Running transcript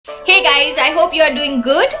Hey guys, I hope you are doing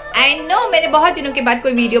good. I know मैंने बहुत दिनों के बाद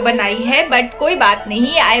कोई वीडियो बनाई है, but कोई बात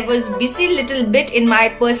नहीं. I was busy little bit in my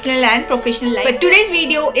personal and professional life. But today's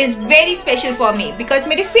video is very special for me because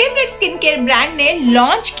मेरे favorite skincare brand ने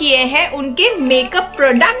launch किए हैं उनके makeup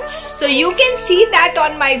products. So you can see that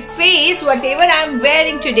on my face. Whatever I am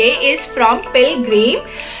wearing today is from Pilgrim,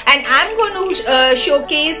 and I'm going to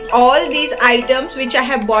showcase all these items which I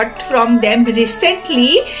have bought from them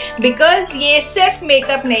recently because ये सिर्फ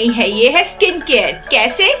makeup नहीं है, ये है skin care.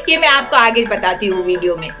 कैसे, ये मैं आपको आगे बताती हूँ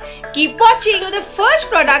वीडियो में. Keep watching. So the first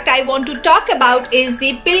product I want to talk about is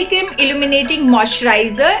the Pilgrim Illuminating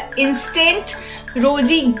Moisturizer Instant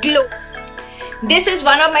Rosy Glow. This is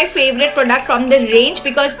one of my favorite product from the range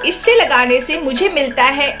because इससे लगाने से मुझे मिलता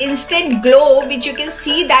है instant glow which you can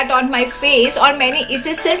see that on my face. और मैंने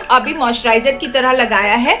इसे सिर्फ अभी मॉइस्चराइजर की तरह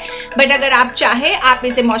लगाया है, बट अगर आप चाहे आप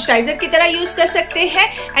इसे मॉइस्चराइजर की तरह यूज कर सकते हैं.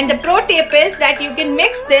 And the pro tip is that you can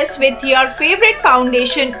mix this with your favorite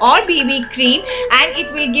foundation or BB cream and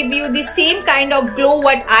it will give you the same kind of glow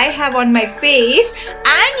what I have on my face.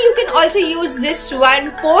 And you can also use this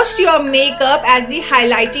one post your makeup as the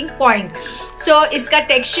highlighting point. So इसका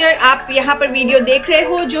texture आप यहाँ पर video देख रहे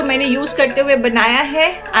हो जो मैंने use करते हुए बनाया है.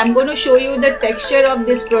 I am going to show you the texture of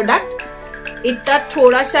this product. इतना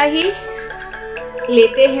थोड़ा सा ही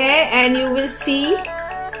लेते हैं and you will see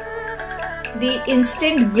the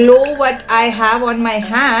instant glow what I have on my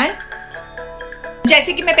hand.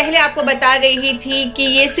 जैसे कि मैं पहले आपको बता रही थी कि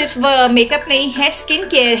ये सिर्फ मेकअप नहीं है, स्किन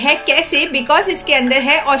केयर है. कैसे? बिकॉज इसके अंदर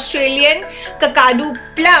है Australian Kakadu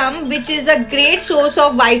plum which is a great source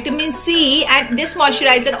of vitamin C and this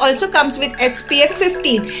moisturiser also comes with SPF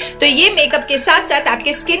 15. तो ये मेकअप के साथ साथ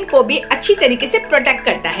आपके स्किन को भी अच्छी तरीके से प्रोटेक्ट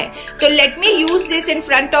करता है. तो let me use this in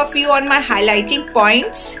front of you on my highlighting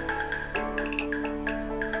points.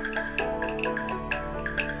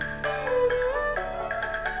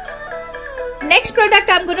 Next product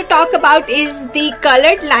I'm going to talk about is the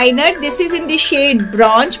colored liner. This is in the shade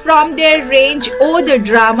bronze from their range Oh the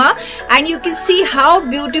Drama, and you can see how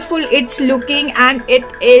beautiful it's looking and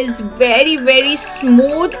it is very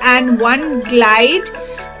smooth and one glide.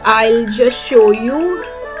 I'll just show you.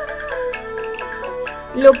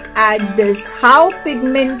 Look at this, how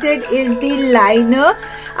pigmented is the liner.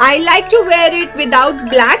 I like to wear it without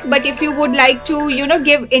black, but if you would like to, you know,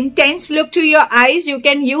 give intense look to your eyes, you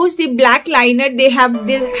can use the black liner. They have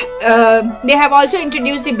this, they have also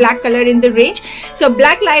introduced the black color in the range. So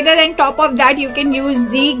black liner, and top of that you can use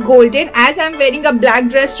the golden. As I'm wearing a black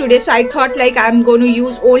dress today, so I thought like I'm going to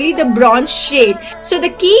use only the bronze shade. So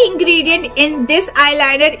the key ingredient in this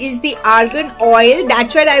eyeliner is the argan oil.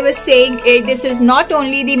 That's what I was saying. This is not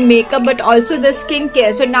only the makeup but also the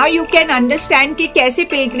skincare. So now you can understand कि कैसे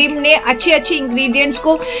Pilgrim ने अच्छे ingredients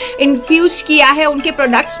को infuse किया है उनके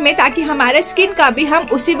products में, ताकि हमारे स्किन का भी हम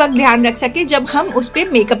उसी वक्त ध्यान रख सके जब हम उस पे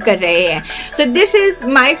मेकअप कर रहे हैं. So this is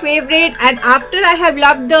my favourite and after I have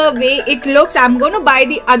loved the way it looks, I am going to by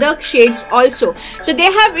the other shades also. So they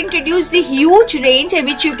have introduced the huge range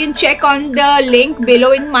which you can check on the link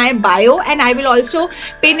below in my bio, and I will also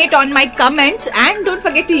pin it on my comments, and don't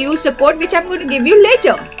forget to use the code which I'm going to give you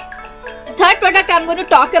later. Third product I am going to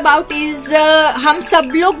talk about is, हम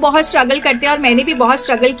सब लोग बहुत struggle करते हैं और मैंने भी बहुत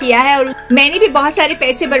स्ट्रगल किया है और मैंने भी बहुत सारे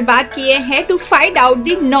पैसे बर्बाद किए हैं to find out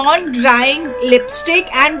the non drawing lipstick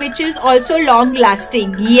and which is also long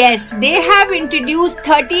lasting. Yes, they have introduced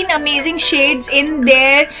 13 amazing shades in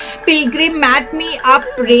their Pilgrim mat me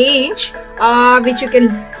up range which you can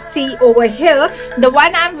see over here. The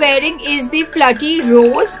one I'm wearing is the Flirty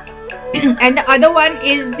Rose and the other one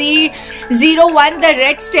is the 01, the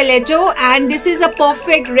red stiletto, and this is a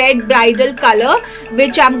perfect red bridal color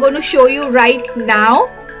which I'm going to show you right now.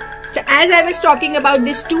 So as I was talking about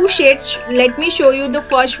these two shades, let me show you the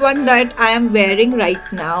first one that I am wearing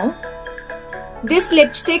right now. These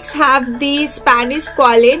lipsticks have the Spanish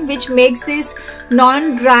Sqaulane which makes this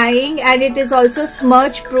non-drying, and it is also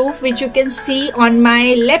smudge proof which you can see on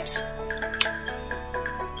my lips.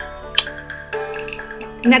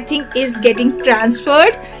 Nothing is getting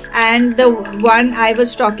transferred. And the one I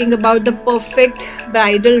was talking about, the perfect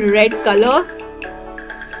bridal red color,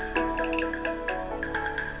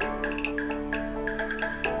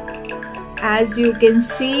 as you can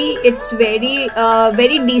see, it's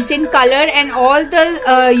very decent color, and all the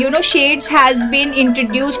you know, shades has been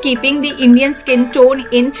introduced keeping the Indian skin tone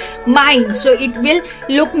in mind. So it will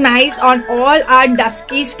look nice on all our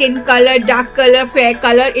dusky skin color, dark color, fair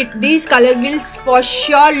color. These colors will for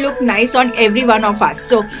sure look nice on every one of us.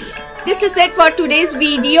 So This is it for today's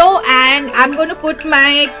video, and I'm going to put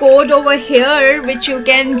my code over here which you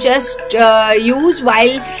can just use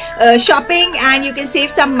while shopping, and you can save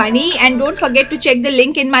some money. And don't forget to check the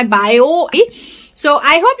link in my bio. So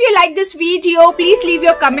I hope you like this video. Please leave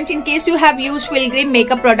your comment in case you have used Pilgrim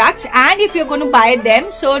makeup products and if you're going to buy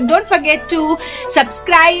them. So don't forget to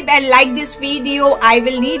subscribe and like this video. I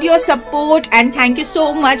will need your support, and thank you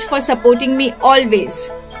so much for supporting me always.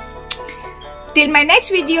 Till my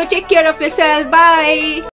next video, take care of yourself. Bye.